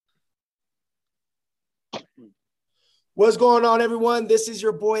What's going on, everyone? This is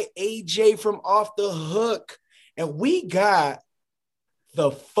your boy AJ from Off the Hook, and we got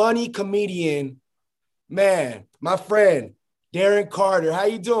the funny comedian, man, my friend Darren Carter. How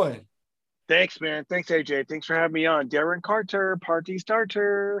you doing? Thanks, man. Thanks, AJ. Thanks for having me on. Darren Carter, party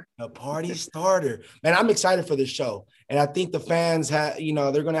starter. The party starter, man. I'm excited for this show, and I think the fans have,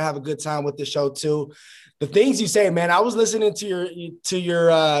 they're gonna have a good time with the show too. The things you say, man. I was listening to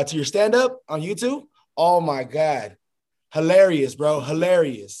your stand up on YouTube. Oh my god, hilarious, bro,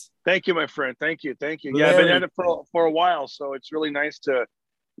 hilarious. Thank you, my friend. Thank you. Thank you. Yeah, I've been at Hilarious. it for a while, so it's really nice to,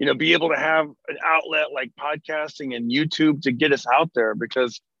 be able to have an outlet like podcasting and YouTube to get us out there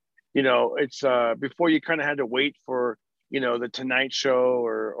because, it's before you kind of had to wait for, the Tonight Show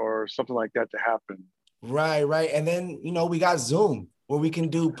or something like that to happen. Right, right. And then, we got Zoom where we can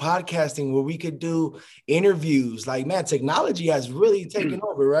do podcasting, where we could do interviews. Like, man, technology has really taken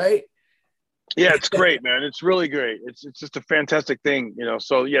over, right? Yeah, it's great, man. It's really great. It's just a fantastic thing,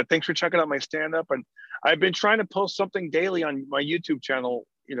 So yeah, thanks for checking out my stand up. And I've been trying to post something daily on my YouTube channel.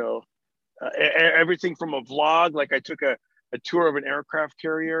 Everything from a vlog, like I took a tour of an aircraft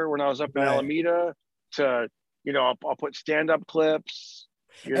carrier when I was up in Right. Alameda, to I'll put stand up clips.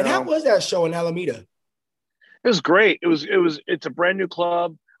 And how was that show in Alameda? It was great. It's a brand new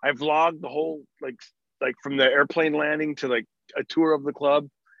club. I vlogged the whole like from the airplane landing to like a tour of the club.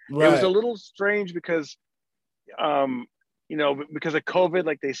 It was a Right. little strange because because of COVID,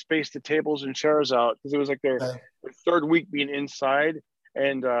 like they spaced the tables and chairs out because it was like their third week being inside.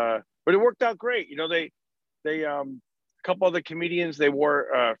 And but it worked out great. They a couple other comedians, they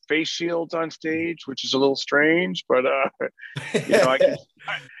wore face shields on stage, which is a little strange, but I guess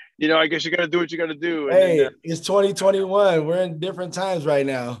I guess you got to do what you got to do. And then Hey, it's 2021. We're in different times right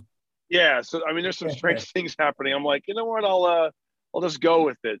now. yeah, so I mean, there's some strange things happening. I'm like, you know what? I'll just go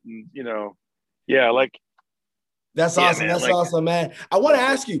with it, and yeah, like That's yeah, awesome. man, That's like awesome, man. I want to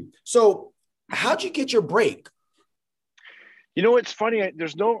ask you, so how'd you get your break? it's funny. I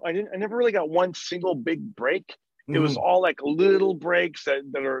never really got one single big break. It was Mhm. all like little breaks that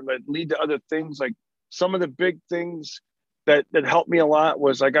lead to other things. Like some of the big things that helped me a lot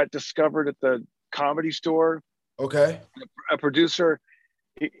was I got discovered at the Comedy Store. Okay. A producer,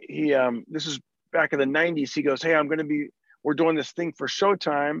 he this is back in the '90s. He goes, "Hey, we're doing this thing for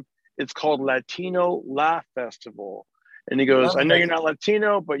Showtime. It's called Latino Laugh Festival." And he goes, "I know you're not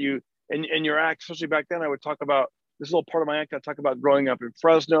Latino, but and your act, especially back then, I would talk about this little part of my act. I talk about growing up in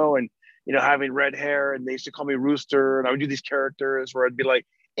Fresno and having red hair, and they used to call me Rooster, and I would do these characters where I'd be like,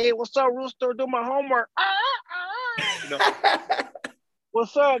 'Hey, what's up, Rooster? Do my homework.'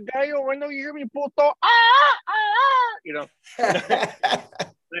 What's up, Gallo? I know you hear me, puto.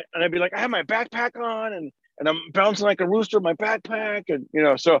 And I'd be like, I have my backpack on, and I'm bouncing like a rooster in my backpack, and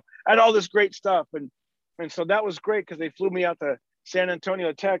so I had all this great stuff, and so that was great because they flew me out to San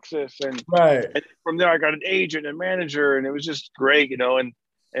Antonio, Texas, Right. and from there I got an agent and manager, and it was just great, and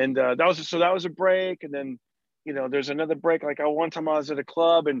that was a break, and then there's another break. Like one time I was at a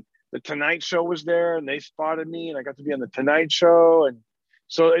club and the Tonight Show was there, and they spotted me, and I got to be on the Tonight Show, and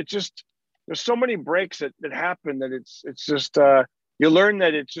so it just there's so many breaks that happen that it's just you learn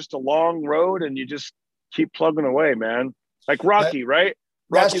that it's just a long road, and you just keep plugging away, man. Like That, Rocky, right?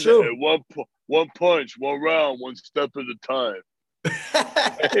 that's Rocky's like, true. "Hey, one punch, one round, one step at a time."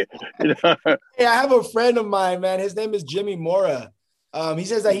 you know? Hey, I have a friend of mine, man. His name is Jimmy Mora. He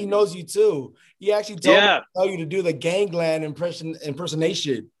says that he knows you too. He actually told me to Yeah. tell you to do the gangland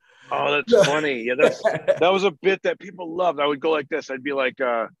impersonation. Oh, that's funny. Yeah, that was a bit that people loved. I would go like this. I'd be like,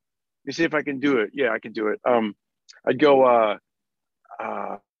 let me see if I can do it. Yeah, I can do it. I'd go, uh,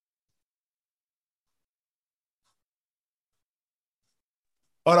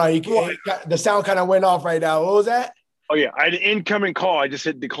 Hold on, the sound kind of went off right now. What was that? oh yeah, I had an incoming call. I just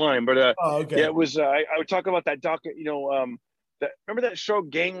hit decline, but Oh, yeah, okay. it was. I would talk about that doc. Remember that show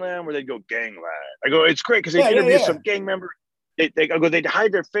Gangland where they'd go Gangland. I go, it's great because they'd Yeah, yeah, interview yeah. some gang member. They'd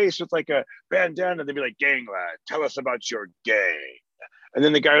hide their face with like a bandana. They'd be like, Gangland, tell us about your gang. And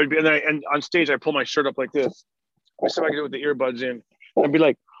then the guy would be, and on stage, I pull my shirt up like this. Let me see if I can do it with the earbuds in. I'd be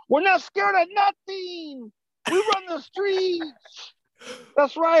like, we're not scared of nothing. We run the streets.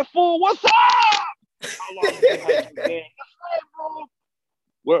 That's right, fool. What's up? How long have you had your gang? That's right,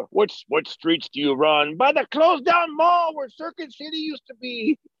 bro. What streets do you run? By the closed down mall where Circuit City used to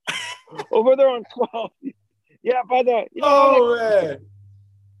be. Over there on 12. Yeah, by the Oh man,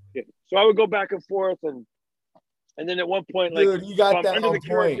 so I would go back and forth, and then at one point, like, dude, you so got I'm that under on the point.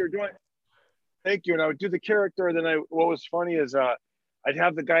 character doing thank you, and I would do the character, and then what was funny is I'd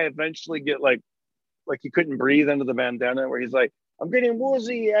have the guy eventually get like he couldn't breathe under the bandana, where he's like, I'm getting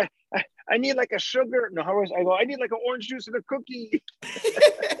woozy. I I need like a sugar. No, how was I go? I need like an orange juice and a cookie.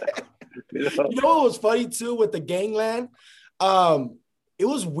 You know what was funny too with the gangland? It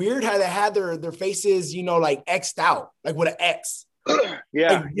was weird how they had their faces, you know, like X'd out, like with an X.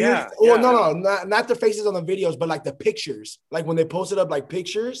 Yeah, Like, yeah. Well, Yeah. no, not the faces on the videos, but like the pictures. Like when they posted up like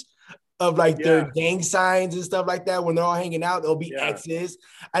pictures of like their Yeah. gang signs and stuff like that, when they're all hanging out, there'll be Yeah. X's.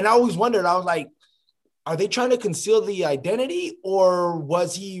 And I always wondered, I was like, are they trying to conceal the identity or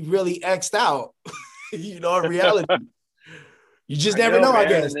was he really X'd out? You know, in reality. You just never know, I man.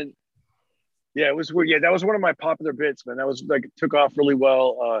 guess. And then, yeah, it was weird. Yeah, that was one of my popular bits, man. That was like took off really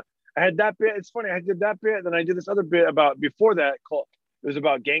well. I had that bit. It's funny. I did that bit, then I did this other bit about before that called. It was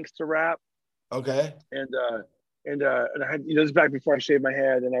about gangster rap, Okay. and I had this is back before I shaved my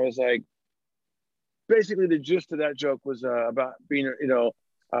head, and I was like, basically the gist of that joke was about being,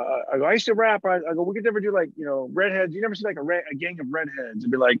 I go, I used to rap. I go, we could never do like, redheads. You never see like a gang of redheads.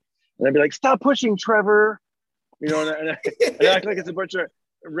 And I'd be like, stop pushing, Trevor. And I act like it's a bunch of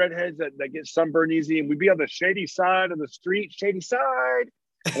redheads that get sunburned easy, and we'd be on the shady side of the street, shady side.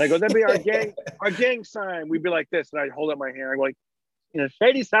 And I go, that'd be our gang sign. We'd be like this, and I'd hold up my hand. I go like,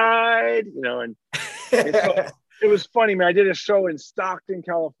 shady side, and so it was funny, man. I did a show in Stockton,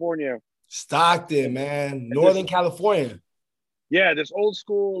 California. Stockton, man, Northern California. Yeah, this old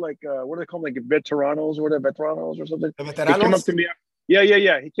school, like what do they call them, like veteranos or whatever, veteranos or something. He came up to me.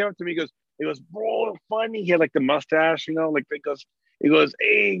 Yeah. He came up to me. He goes, bro, funny. He had like the mustache, like he goes,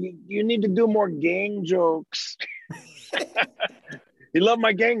 hey, you need to do more gang jokes. He loved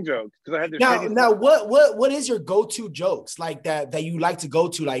my gang jokes because I had this. Now, what is your go-to jokes like that you like to go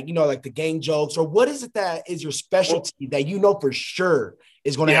to, like like the gang jokes, or what is it that is your specialty that for sure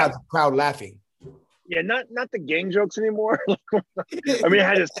is going to have the crowd laughing? Yeah, not the gang jokes anymore. I mean, it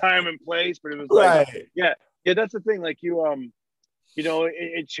had its time and place, but it was right. Like, yeah. That's the thing. Like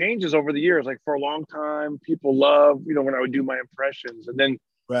it changes over the years. Like for a long time, people love when I would do my impressions, and then.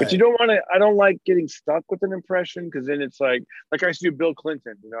 Right. But you don't want to. I don't like getting stuck with an impression because then it's like I used to do Bill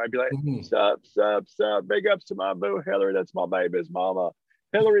Clinton. I'd be like, sup, big ups to my boo Hillary. That's my baby's mama.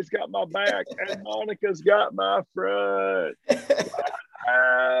 Hillary's got my back, and Monica's got my front.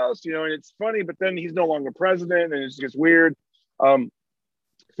 House, and it's funny. But then he's no longer president, and it just gets weird. For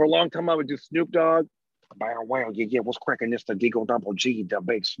a long time, I would do Snoop Dogg. Wow, yeah, what's cracking? This the Deagle Double G, the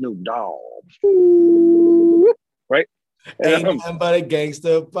big Snoop Dogg, right? Ain't nothing but a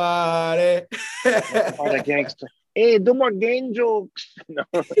gangster party. A gangster. Hey, do more gang jokes.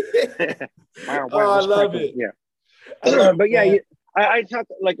 Wow, I love it. Yeah. But yeah, I talk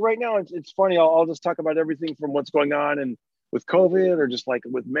like right now. It's funny. I'll just talk about everything from what's going on and with COVID, or just like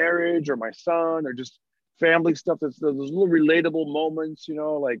with marriage, or my son, or just family stuff. That's those little relatable moments,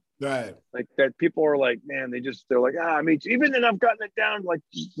 like right, like that. People are like, man, they're like, I mean, even then I've gotten it down to like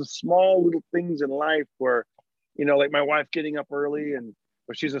just the small little things in life where. Like my wife getting up early, and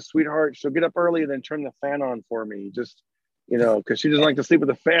she's a sweetheart. She'll get up early and then turn the fan on for me, just, because she doesn't like to sleep with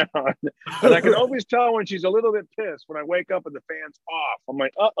the fan on. And I can always tell when she's a little bit pissed when I wake up and the fan's off. I'm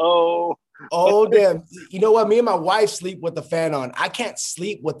like, uh-oh. Oh, damn. You know what? Me and my wife sleep with the fan on. I can't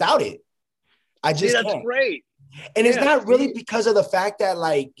sleep without it. I just that's can't. Great. And it's not really because of the fact that,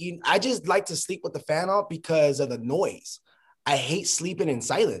 like, I just like to sleep with the fan on because of the noise. I hate sleeping in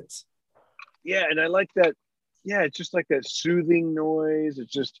silence. Yeah, and I like that. Yeah, it's just like that soothing noise.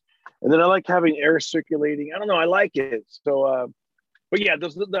 It's just, and then I like having air circulating. I don't know. I like it. So, but yeah,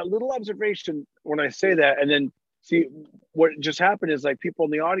 that little observation when I say that, and then see what just happened is like people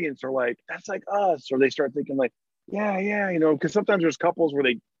in the audience are like, that's like us. Or they start thinking like, yeah, because sometimes there's couples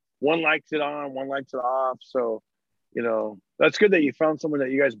where one likes it on, one likes it off. So, that's good that you found someone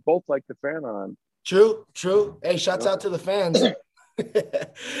that you guys both like the fan on. True. Hey, shouts out to the fans.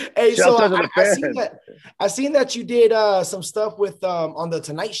 Hey, so I seen that you did some stuff with on the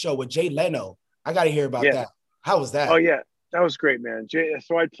Tonight Show with Jay Leno. I got to hear about that. How was that? Oh yeah, that was great, man.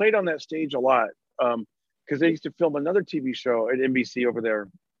 So I played on that stage a lot because they used to film another TV show at NBC over there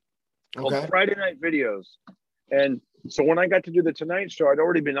called Friday Night Videos, and so when I got to do the Tonight Show, I'd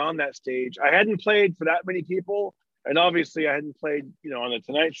already been on that stage. I hadn't played for that many people, and obviously I hadn't played on the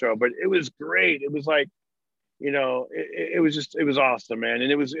Tonight Show, but it was great. It was like. It was awesome, man.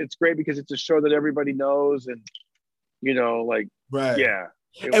 And it's great because it's a show that everybody knows and, like, right. Yeah.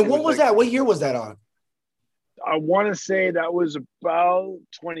 And what was that? What year was that on? I want to say that was about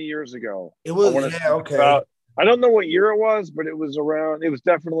 20 years ago. It was, okay. I don't know what year it was, but it was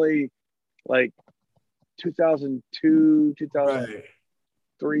definitely like 2002,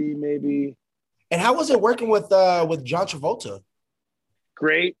 2003, maybe. And how was it working with John Travolta?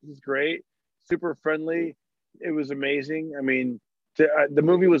 Great. He's great. Super friendly. It was amazing. I mean, The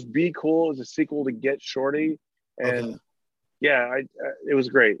movie was Be Cool. It was a sequel to Get Shorty, and Okay. yeah, it was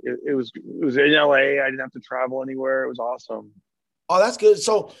great. It was in LA. I didn't have to travel anywhere. It was awesome. Oh, that's good.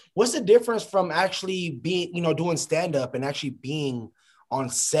 So, what's the difference from actually being, doing stand up and actually being on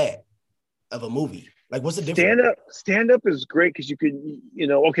set of a movie? Like, what's the difference? Stand up is great because you can,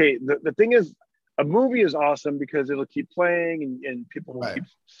 okay. The thing is, a movie is awesome because it'll keep playing and people will Right. keep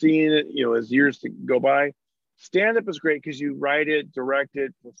seeing it, as years to go by. Stand up is great because you write it, direct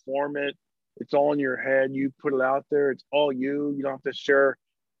it, perform it. It's all in your head. You put it out there. It's all you. You don't have to share.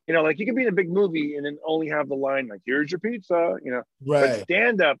 Like you can be in a big movie and then only have the line like "Here's your pizza," But Right.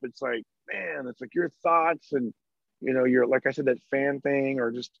 stand up, it's like, man, it's like your thoughts and you're like I said, that fan thing,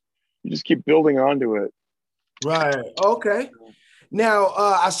 or just you just keep building onto it. Right. Okay. Now,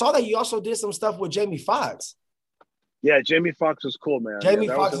 I saw that you also did some stuff with Jamie Foxx. Yeah, Jamie Foxx was cool, man. Yeah, Jamie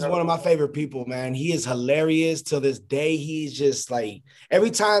that was Foxx is another. one of my favorite people, man. He is hilarious till this day. He's just like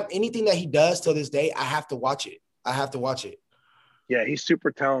every time anything that he does till this day, I have to watch it. I have to watch it. Yeah, he's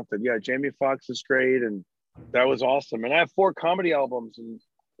super talented. Yeah, Jamie Foxx is great, and that was awesome. And I have 4 comedy albums,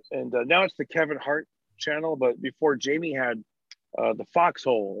 and now it's the Kevin Hart channel. But before, Jamie had the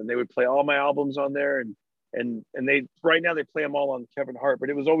Foxhole, and they would play all my albums on there, and they right now they play them all on Kevin Hart. But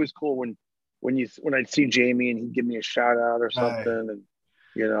it was always cool when I'd see Jamie and he'd give me a shout out or Right. something,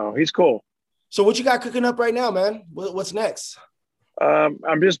 and he's cool. So what you got cooking up right now, man? What's next?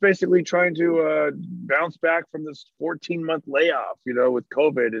 I'm just basically trying to bounce back from this 14-month layoff, with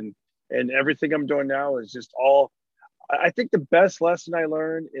COVID, and everything I'm doing now is just all. I think the best lesson I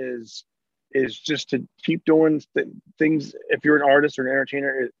learned is just to keep doing things. If you're an artist or an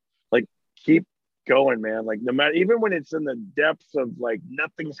entertainer, like keep going, man. Like no matter, even when it's in the depths of like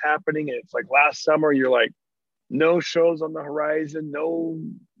nothing's happening, and it's like last summer, you're like no shows on the horizon, no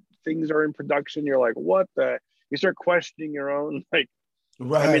things are in production. You're like, what the? You start questioning your own like.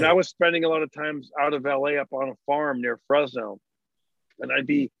 I mean, I Right. was spending a lot of times out of LA up on a farm near Fresno, and I'd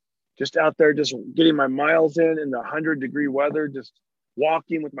be just out there, just getting my miles in the 100-degree weather, just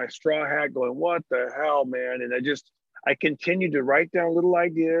walking with my straw hat, going, "What the hell, man?" And I continued to write down little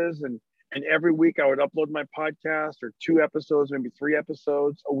ideas, and every week I would upload my podcast or 2 episodes, maybe 3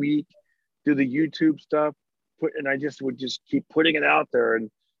 episodes a week, do the YouTube stuff, and I just would just keep putting it out there,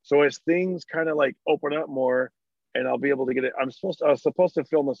 and so as things kind of like open up more, and I'll be able to get it. I was supposed to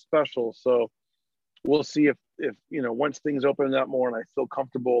film a special, so we'll see if once things open up more and I feel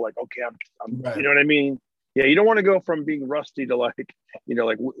comfortable, like okay, I'm you Right. know what I mean? Yeah, you don't want to go from being rusty to like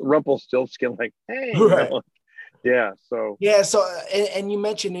like Rumpelstiltskin, like hey, Right. yeah. So Yeah. So and you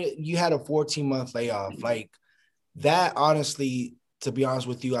mentioned it, you had a 14-month layoff. Like that, honestly, to be honest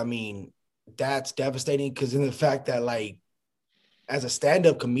with you, I mean, that's devastating because in the fact that like as a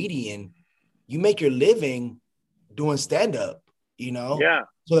stand-up comedian, you make your living doing stand-up, you know? yeah,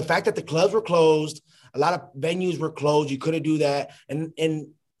 So the fact that the clubs were closed, a lot of venues were closed, you couldn't do that. And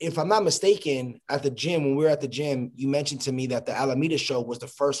if I'm not mistaken, at the gym, when we were at the gym, you mentioned to me that the Alameda show was the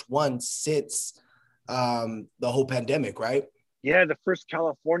first one since the whole pandemic, right? yeah, the first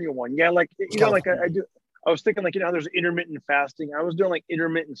California one, yeah, like It's like I California. do. I was thinking like there's intermittent fasting. I was doing like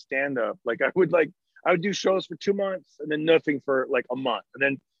intermittent stand up. Like I would do shows for 2 months and then nothing for like a month, and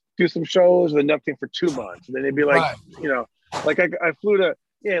then do some shows and then nothing for 2 months, and then they'd be like, Right. you know, like I flew to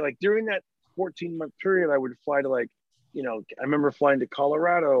yeah, like during that 14-month period, I would fly to like I remember flying to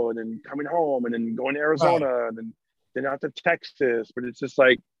Colorado and then coming home and then going to Right. Arizona and then out to Texas. But it's just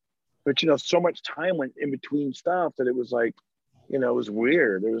like, but so much time went in between stuff that it was like, it was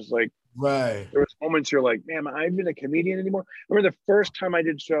weird. It was like Right. there was moments you're like, man, am I even a comedian anymore? I remember the first time I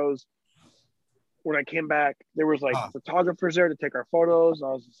did shows when I came back, there was like Ah. photographers there to take our photos. And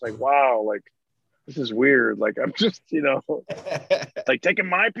I was just like, wow, like this is weird. Like I'm just, like taking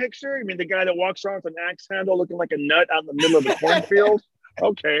my picture. You mean the guy that walks around with an axe handle looking like a nut out in the middle of the cornfield?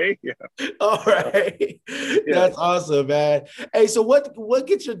 Okay. Yeah. All right. Yeah. That's awesome, man. Hey, so what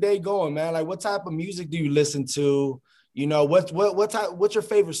gets your day going, man? Like what type of music do you listen to? What type what's your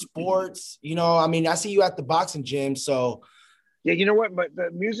favorite sports? I mean, I see you at the boxing gym, so Yeah. You know what? But the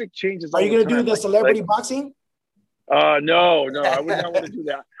music changes are all you the gonna do time. the Like, celebrity boxing? no, no, I would not want to do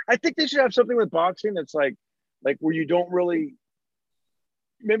that. I think they should have something with boxing that's like where you don't really,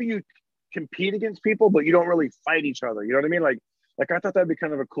 maybe you compete against people, but you don't really fight each other. You know what I mean? Like I thought that'd be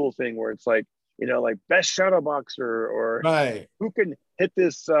kind of a cool thing where it's like, like best shadow boxer or Right. who can hit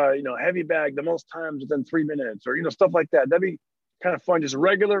this, heavy bag the most times within 3 minutes or, stuff like that. That'd be kind of fun. Just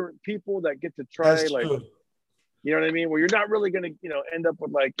regular people that get to try, That's like, true. you know what I mean? Where you're not really going to, end up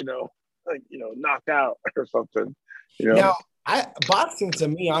with knocked out or something, you know? Now, I boxing to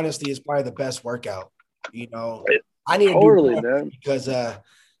me, honestly, is probably the best workout. You know, I need to do Totally, more man. because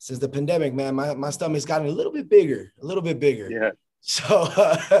since the pandemic, man, my stomach's gotten a little bit bigger, a little bit bigger. Yeah. So,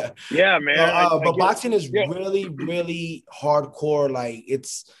 Yeah, man. I but get it. boxing is Yeah. really, really hardcore. Like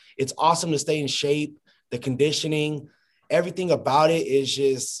it's awesome to stay in shape. The conditioning, everything about it is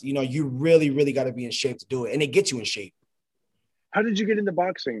just, you really, really got to be in shape to do it, and it gets you in shape. How did you get into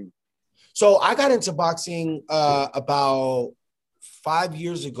boxing? So I got into boxing about 5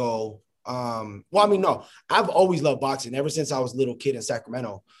 years ago. Well, I mean, no, I've always loved boxing ever since I was a little kid in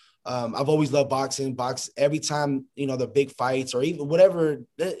Sacramento. I've always loved boxing. Box every time, the big fights or even whatever. It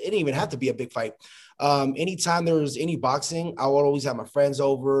didn't even have to be a big fight. Anytime there was any boxing, I would always have my friends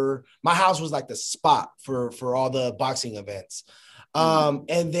over. My house was like the spot for all the boxing events.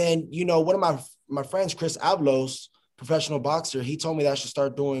 And then, one of my friends, Chris Avalos, professional boxer, he told me that I should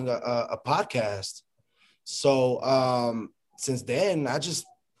start doing a podcast. So since then, I just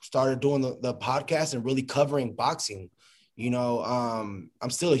started doing the podcast and really covering boxing. I'm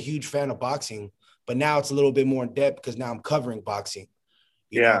still a huge fan of boxing, but now it's a little bit more in depth because now I'm covering boxing.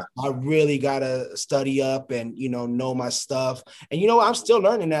 I really gotta study up and know my stuff. And I'm still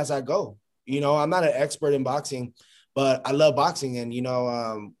learning as I go. I'm not an expert in boxing, but I love boxing, and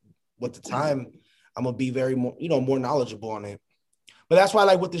with the time, I'm gonna be very more knowledgeable on it. But that's why,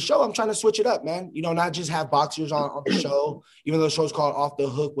 like with the show, I'm trying to switch it up, man. Not just have boxers on the show, even though the show's called Off the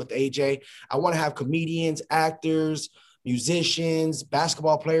Hook with AJ. I want to have comedians, actors, musicians,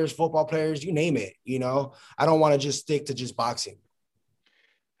 basketball players, football players, you name it. I don't want to just stick to just boxing.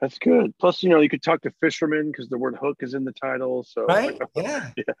 That's good. Plus, you could talk to fishermen because the word hook is in the title. So right? Yeah.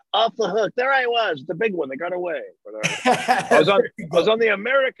 Off the hook. There I was, the big one that got away. But, I was on the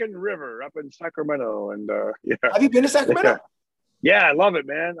American River up in Sacramento, and yeah. Have you been to Sacramento? Yeah, I love it,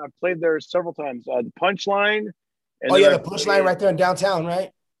 man. I've played there several times. The Punchline. And the Punchline right there in downtown, right?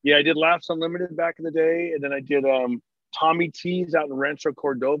 Yeah, I did Laughs Unlimited back in the day, and then I did Tommy T's out in Rancho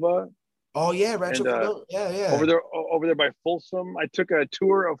Cordova. Oh yeah, Rancho Cordova. Yeah. Over there by Folsom. I took a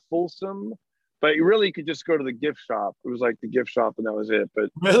tour of Folsom, but you really could just go to the gift shop. It was like the gift shop, and that was it.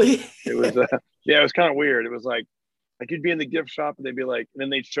 But really, it was yeah, it was kind of weird. It was like you'd be in the gift shop, and they'd be like, and then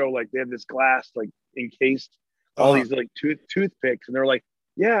they'd show like they had this glass like encased all these like toothpicks, and they're like,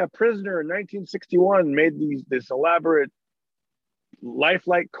 yeah, a prisoner in 1961 made this elaborate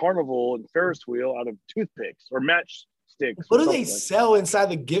lifelike carnival and Ferris wheel out of toothpicks or matchsticks. What do they sell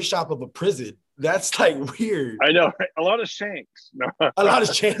inside the gift shop of a prison? That's like weird. I know, right? A lot of shanks. No. A lot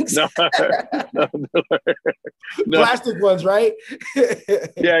of shanks. No. Plastic ones, right?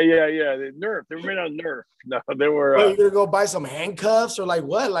 Yeah. Nerf. They were made out of Nerf. No, they were. You're gonna go buy some handcuffs or like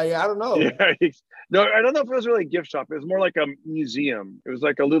what? Like I don't know. Yeah. No, I don't know if it was really a gift shop. It was more like a museum. It was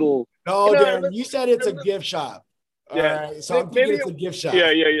like a little. No, Darren, you said it's a gift shop. Yeah, right, so I'm thinking it's a gift shop. Yeah.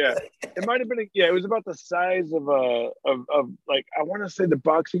 It might have been. It was about the size of like I want to say the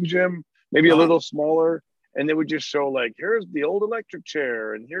boxing gym, maybe a little smaller, and they would just show like here's the old electric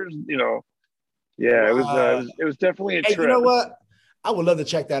chair, and here's yeah, it was definitely a trip. You know what? I would love to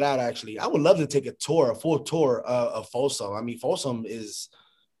check that out. Actually, I would love to take a full tour of Folsom. I mean, Folsom is,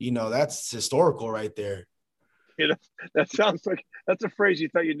 that's historical right there. That sounds like that's a phrase you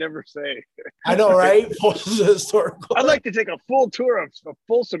thought you'd never say. I know, right? Folsom's historical. I'd like to take a full tour of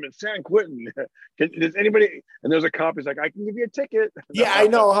Folsom and San Quentin. Does anybody? And there's a cop. He's like, I can give you a ticket. Yeah, I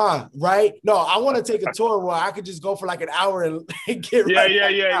know, huh? Right? No, I want to take a tour where I could just go for like an hour and get right.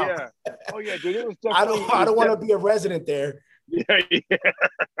 Yeah. Oh yeah, dude. It was I don't want to be a resident there. Yeah.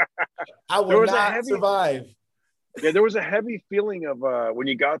 I would not survive. Yeah, there was a heavy feeling of when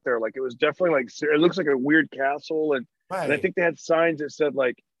you got there, like it was definitely like it looks like a weird castle, and I think they had signs that said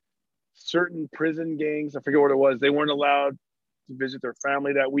like certain prison gangs, I forget what it was, they weren't allowed to visit their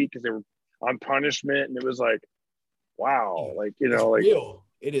family that week because they were on punishment, and it was like, wow, like it's like real.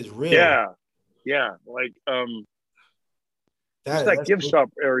 It is real. Yeah, like that gift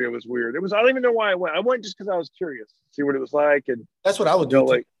shop area was weird. It was, I don't even know why I went. I went just because I was curious, see what it was like, and that's what I would do.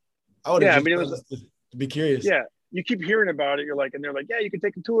 Like, I would. Yeah, I mean, it was to be curious. Yeah. You keep hearing about it. You're like, and they're like, yeah, you can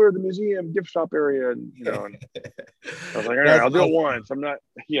take a tour of the museum, gift shop area. And, and I was like, all right, I'll do it once. I'm not,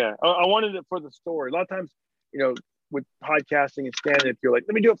 I wanted it for the story. A lot of times, with podcasting and stand-up, you're like,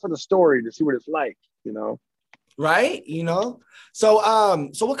 let me do it for the story to see what it's like, Right. So,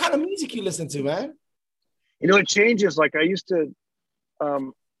 so what kind of music you listen to, man? It changes. Like I used to,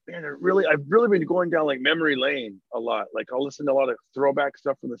 I've really been going down like memory lane a lot. Like I'll listen to a lot of throwback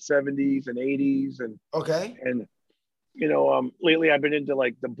stuff from the 70s and 80s. And, and, lately I've been into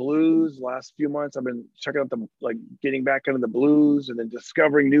like the blues. Last few months I've been checking out getting back into the blues and then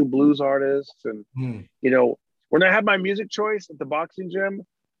discovering new blues artists. And when I have my music choice at the boxing gym,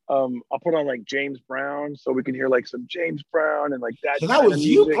 I'll put on like James Brown so we can hear like some James Brown and like that. So that was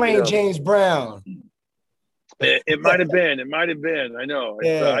you playing James Brown. It might have been. It might have been. I know.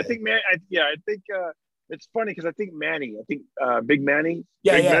 Yeah. I think I think it's funny because I think Big Manny,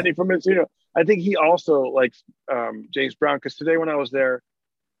 Manny from Encino, I think he also likes James Brown. Because today when I was there,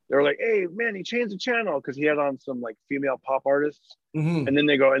 they were like, "Hey, Manny, change the channel," because he had on some like female pop artists. Mm-hmm. And then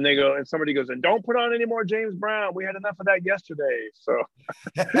they go and somebody goes, "And don't put on any more James Brown. We had enough of that yesterday." So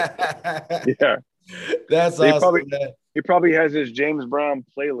yeah, that's awesome. He probably has his James Brown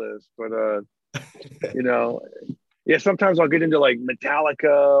playlist, but you know, yeah. Sometimes I'll get into like Metallica,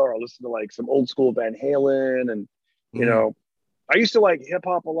 or I'll listen to like some old school Van Halen, and you know, I used to like hip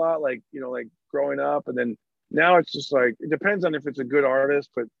hop a lot, like like growing up, and then now it's just like it depends on if it's a good artist,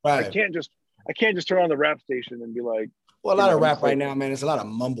 but I can't just turn on the rap station and be like. Well, a lot of rap right now, man. It's a lot of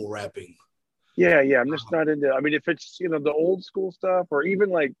mumble rapping. Yeah. I'm just not into. I mean, if it's the old school stuff, or even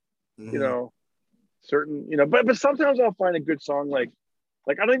like certain but sometimes I'll find a good song like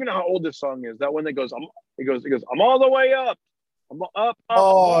I don't even know how old this song is. That one that goes, it goes, I'm all the way up, I'm up,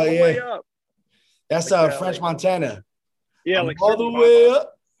 all the way up. That's French Montana. Yeah, I'm like all the way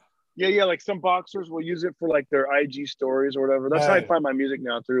up. Yeah, like some boxers will use it for like their IG stories or whatever. That's how I find my music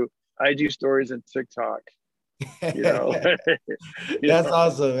now, through IG stories and TikTok. That's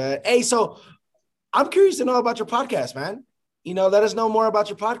awesome, man. Hey, so I'm curious to know about your podcast, man. Let us know more about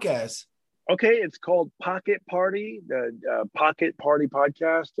your podcast. Okay, it's called Pocket Party, the Pocket Party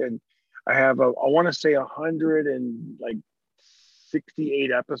podcast, and I have I want to say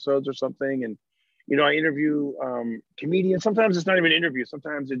 168 episodes or something, and I interview comedians. Sometimes it's not even an interview.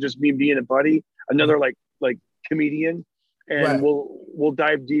 Sometimes it's just me being a buddy, another like comedian, and we'll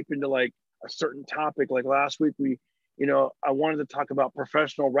dive deep into like a certain topic. Like last week, I wanted to talk about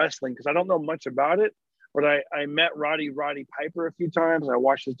professional wrestling because I don't know much about it, but I met Roddy Piper a few times. I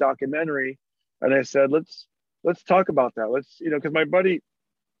watched his documentary, and I said, let's talk about that. Let's, because my buddy,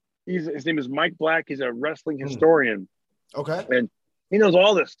 his name is Mike Black. He's a wrestling historian. Okay. And he knows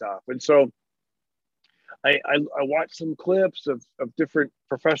all this stuff. And so I watched some clips of different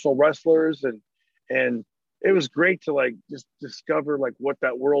professional wrestlers, and it was great to like just discover like what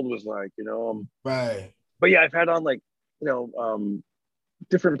that world was like, Right. But yeah, I've had on like,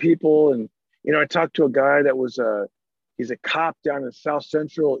 different people, and, I talked to a guy that was he's a cop down in South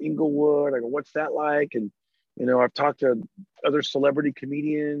Central Inglewood. I go, what's that like? And, I've talked to other celebrity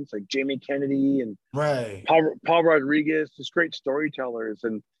comedians like Jamie Kennedy and Paul Rodriguez, just great storytellers.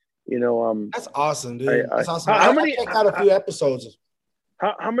 And, that's awesome, dude. That's awesome. How many? I checked out a few episodes.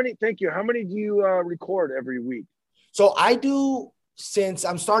 How many? Thank you. How many do you record every week? So I do, since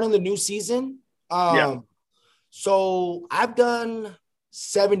I'm starting the new season. So I've done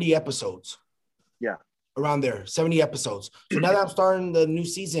 70 episodes. Yeah. Around there, 70 episodes. So now that I'm starting the new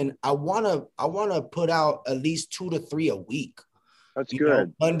season, I wanna put out at least 2 to 3 a week. That's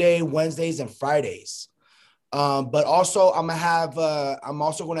good. Monday, Wednesdays, and Fridays. But also I'm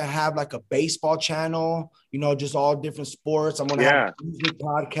also gonna have like a baseball channel, just all different sports. I'm gonna have a music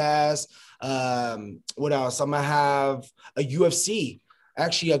podcast. What else? I'm gonna have a UFC.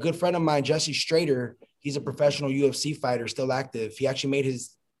 Actually, a good friend of mine, Jesse Strader, he's a professional UFC fighter, still active. He actually made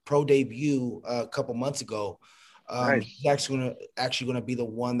his pro debut a couple months ago. Nice. He's actually gonna be the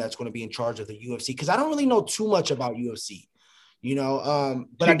one that's gonna be in charge of the UFC, because I don't really know too much about UFC,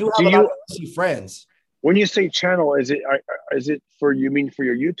 but I do have a lot of UFC friends. When you say channel, is it for your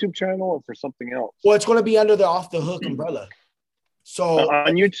YouTube channel or for something else? Well, it's going to be under the Off the Hook umbrella. So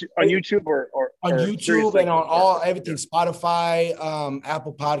on YouTube or on YouTube and on everything, Spotify,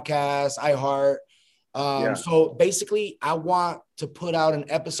 Apple Podcasts, iHeart. So basically, I want to put out an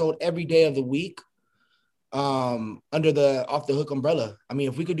episode every day of the week under the Off the Hook umbrella. I mean,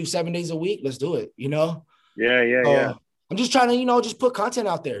 if we could do 7 days a week, let's do it, Yeah. I'm just trying to, just put content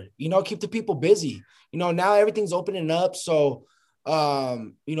out there, keep the people busy. Now everything's opening up. So, people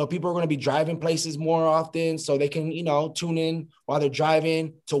are going to be driving places more often, so they can, tune in while they're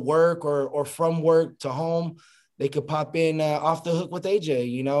driving to work or from work to home. They could pop in Off the Hook with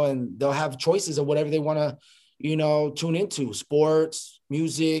AJ, and they'll have choices of whatever they want to, tune into: sports,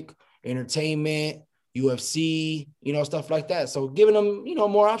 music, entertainment, UFC, stuff like that. So giving them,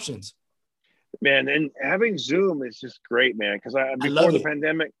 more options. Man, and having Zoom is just great, man. Because before the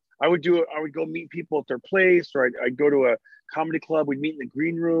pandemic, I would go meet people at their place, or I'd go to a comedy club. We'd meet in the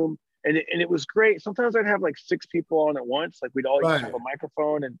green room, and it was great. Sometimes I'd have like 6 people on at once. Like we'd all have a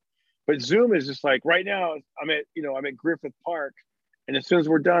microphone, but Zoom is just like right now. I'm at Griffith Park, and as soon as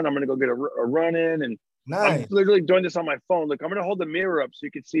we're done, I'm gonna go get a run in, and I'm literally doing this on my phone. Look, I'm gonna hold the mirror up so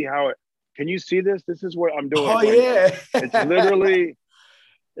you can see how it. Can you see this? This is what I'm doing. Oh yeah, it's literally.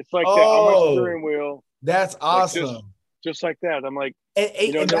 It's like that on my Oh, steering wheel, that's like awesome. just like that. I'm like, And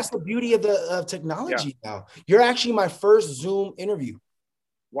no, that's the beauty of the yeah, technology now. You're actually my first Zoom interview.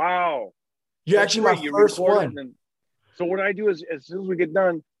 wow, You're that's actually my great. You first record it, and one. then so what I do is as soon as we get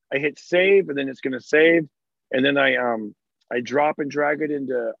done, I hit save, and then it's gonna save, and then I drop and drag it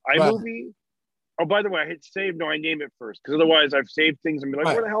into Right, iMovie. Oh, by the way, I hit save. No, I name it first because otherwise I've saved things and be like,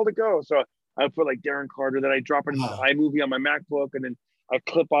 right. where the hell did it go? So I put like Darren Carter. Then I drop it into Uh, iMovie on my MacBook, and then I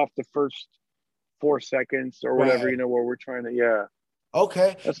clip off the first 4 seconds or whatever, right. where we're trying to. Yeah,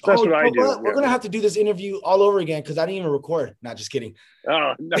 Okay. that's Oh, you what I know do. what? We're Yeah. gonna have to do this interview all over again because I didn't even record. Not just kidding.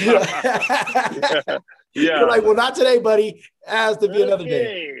 Oh no. You're Yeah. Yeah. like, well, not today, buddy. It has to be another day.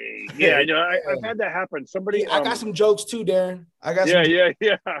 Okay. Yeah, I Yeah. know. I've had that happen. Somebody. I got some jokes too, Darren. I got some. Yeah.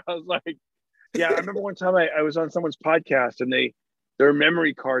 Yeah. Yeah. I was like, yeah. I remember one time I was on someone's podcast and their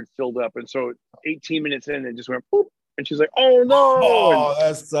memory card filled up, and so 18 minutes in, it just went boop, and she's like, "Oh no!" And Oh, that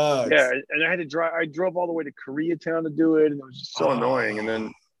yeah, sucks. and I had to drive. I drove all the way to Koreatown to do it, and it was just so annoying. And Oh, then,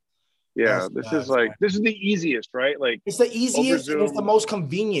 that yeah, sucks, man. this is the easiest, right? Like It's the over easiest and it's the Zoom. most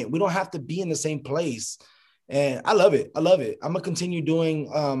convenient. We don't have to be in the same place. And I love it. I love it. I'm gonna continue doing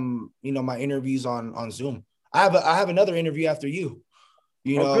my interviews on Zoom. I have another interview after you.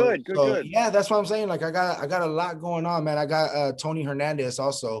 Oh, good, good, So good. yeah, that's what I'm saying. Like I got a lot going on, man. I got Tony Hernandez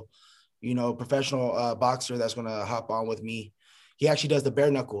also, professional boxer that's gonna hop on with me. He actually does the bare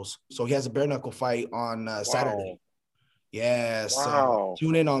knuckles. So he has a bare knuckle fight on Wow, Saturday. Yeah, so wow.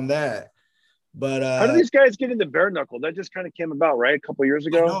 tune in on that. But How do these guys get into bare knuckle? That just kind of came about, right? A couple years I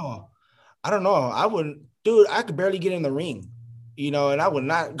ago. know. I don't know. I wouldn't, dude. I could barely get in the ring, and I would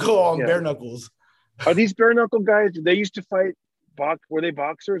not go on Yeah. bare knuckles. Are these bare knuckle guys? They used to fight box. Were they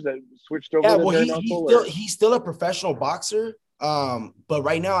boxers that switched over Yeah, to well, bare he's knuckle, still or? he's still a professional boxer. But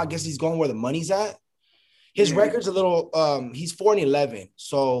right now, I guess he's going where the money's at. His Mhm. record's a little. He's 4-11.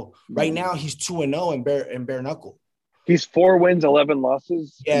 So right now he's 2-0 in bare knuckle. He's 4 wins, 11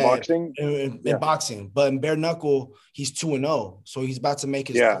 losses in Yeah, boxing. in Yeah, boxing, but in bare knuckle, he's 2-0. So he's about to make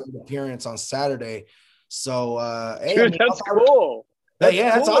his yeah, third appearance on Saturday. So hey, I dude, mean, that's cool. That's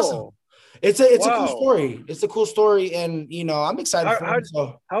yeah, that's awesome. cool. It's a cool Wow. story. It's a cool story, and I'm excited How for how him.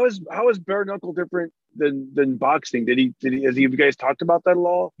 So how is bare knuckle different than boxing? Has you guys talked about that at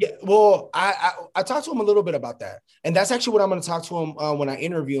all? yeah, well, I talked to him a little bit about that, and that's actually what I'm going to talk to him when I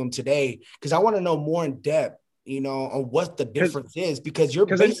interview him today because I want to know more in depth, on what the Because difference is because you're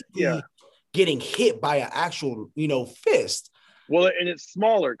yeah. basically getting hit by an actual fist. Well, and it's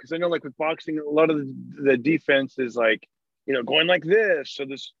smaller because I know like with boxing, a lot of the defense is like, going like this.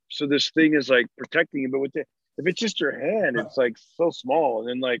 So this thing is like protecting you. But if it's just your hand, it's like so small. And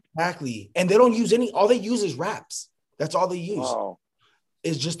then like, Exactly, and they don't use any. All they use is wraps. That's all they use. wow,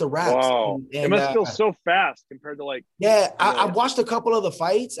 Is just the wraps. wow. And, It and must feel so fast compared to like, yeah, you I know, watched a couple of the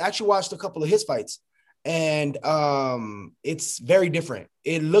fights. I actually watched a couple of his fights, and it's very different.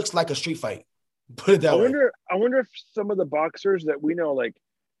 It looks like a street fight. Put it I that way. wonder, I wonder if some of the boxers that we know, like,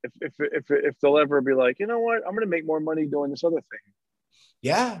 if they'll ever be like, you know what, I'm gonna make more money doing this other thing.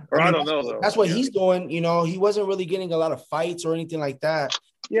 Yeah, I Or I mean don't know though. that's what Yeah. he's doing. He wasn't really getting a lot of fights or anything like that.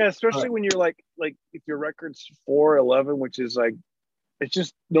 Yeah, Uh, especially when you're like if your record's 4-11, which is like it's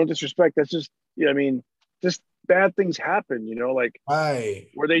just no disrespect. That's just yeah, I mean, just bad things happen, like right,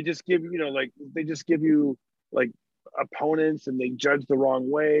 where they just give like they just give you like opponents and they judge the wrong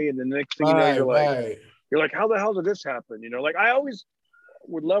way, and the next thing you know, right. how the hell did this happen? Like I always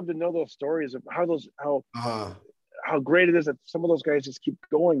would love to know those stories of Uh, how great it is that some of those guys just keep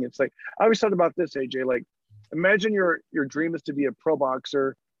going. It's like I always thought about this, AJ. Like, imagine your dream is to be a pro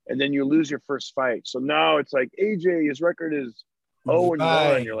boxer, and then you lose your first fight. So now it's like AJ, his record is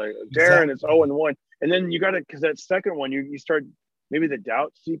 0-1. You're right, like Darren, it's exactly. 0-1, and then you got to because that second one you start maybe the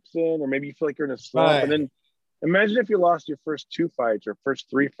doubt seeps in, or maybe you feel like you're in a slump, and Right. then imagine if you lost your first 2 fights or first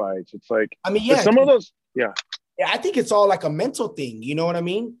 3 fights. It's like, I mean, but yeah, some of those, yeah, yeah. I think it's all like a mental thing. You know what I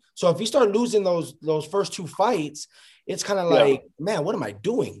mean? So if you start losing those first two fights, it's kind of yeah. like, man, what am I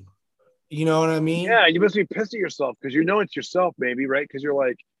doing? You know what I mean? Yeah, you must be pissed at yourself because it's yourself, maybe, right? Because you're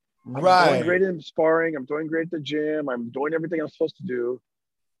like, I'm doing Right. great in sparring. I'm doing great at the gym. I'm doing everything I'm supposed to do.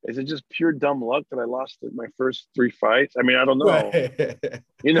 Is it just pure dumb luck that I lost my first 3 fights? I mean, I don't know. Right.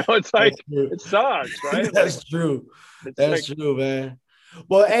 It's That's like true. it sucks, right? Like That's true. it's That's like true, man.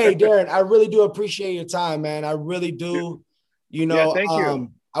 Well, hey, Darren, I really do appreciate your time, man. I really do. yeah, thank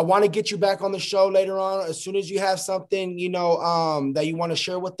you. I want to get you back on the show later on. As soon as you have something, that you want to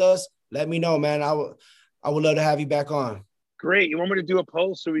share with us, let me know, man. I would love to have you back on. Great. You want me to do a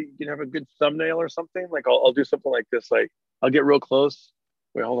post so we can have a good thumbnail or something? Like I'll do something like this. Like I'll get real close.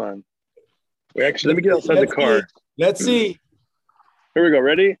 Wait, hold on. Wait, actually, let me get outside the Let's see. car. Let's see. Here we go.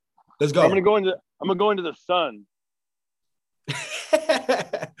 Ready? Let's go. I'm gonna go into the sun.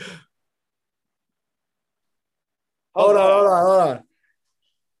 Hold on.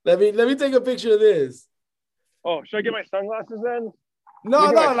 Let me take a picture of this. Oh, should I get my sunglasses then?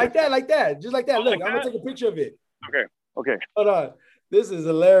 No, like that. Just like that. Look, like I'm gonna take a picture of it. Okay. Hold on. This is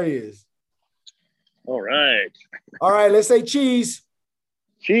hilarious. All right. Let's say cheese.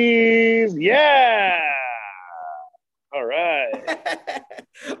 Cheese. Yeah. All right.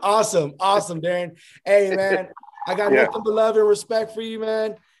 Awesome, Darren. Hey, man, I got nothing but love and respect for you,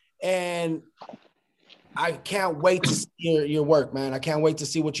 man. And I can't wait to see your work, man. I can't wait to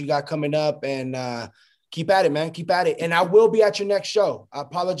see what you got coming up, and keep at it, man. Keep at it. And I will be at your next show. I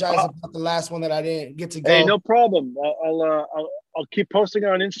apologize about the last one that I didn't get to go. Hey, no problem. I'll keep posting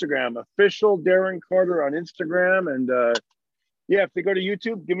on Instagram. Official Darren Carter on Instagram. And if they go to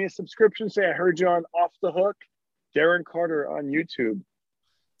YouTube, give me a subscription. Say I heard you on Off the Hook. Darren Carter on YouTube.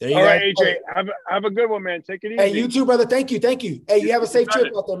 All right, AJ. Have a good one, man. Take it easy. Hey, you too, brother. Thank you. Hey, you have a safe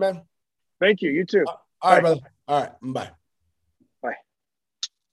trip out there, man. Thank you. You too. All right, brother. All right. Bye.